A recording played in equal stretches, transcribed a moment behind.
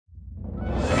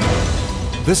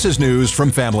This is news from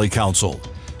Family Council.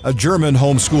 A German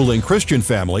homeschooling Christian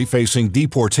family facing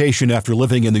deportation after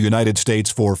living in the United States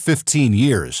for 15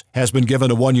 years has been given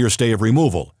a one-year stay of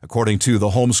removal, according to the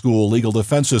Homeschool Legal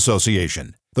Defense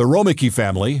Association. The Romicki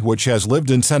family, which has lived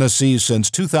in Tennessee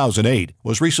since 2008,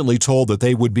 was recently told that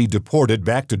they would be deported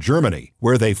back to Germany,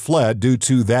 where they fled due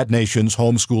to that nation's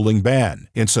homeschooling ban.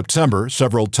 In September,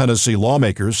 several Tennessee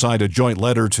lawmakers signed a joint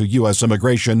letter to U.S.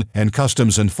 Immigration and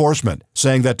Customs Enforcement,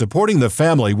 saying that deporting the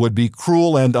family would be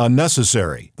cruel and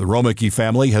unnecessary. The Romicki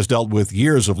family has dealt with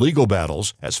years of legal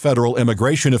battles, as federal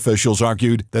immigration officials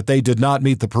argued that they did not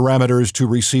meet the parameters to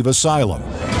receive asylum.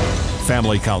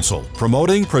 Family Council,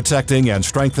 promoting, protecting, and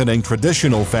strengthening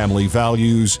traditional family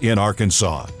values in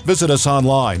Arkansas. Visit us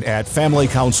online at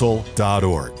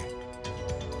familycouncil.org.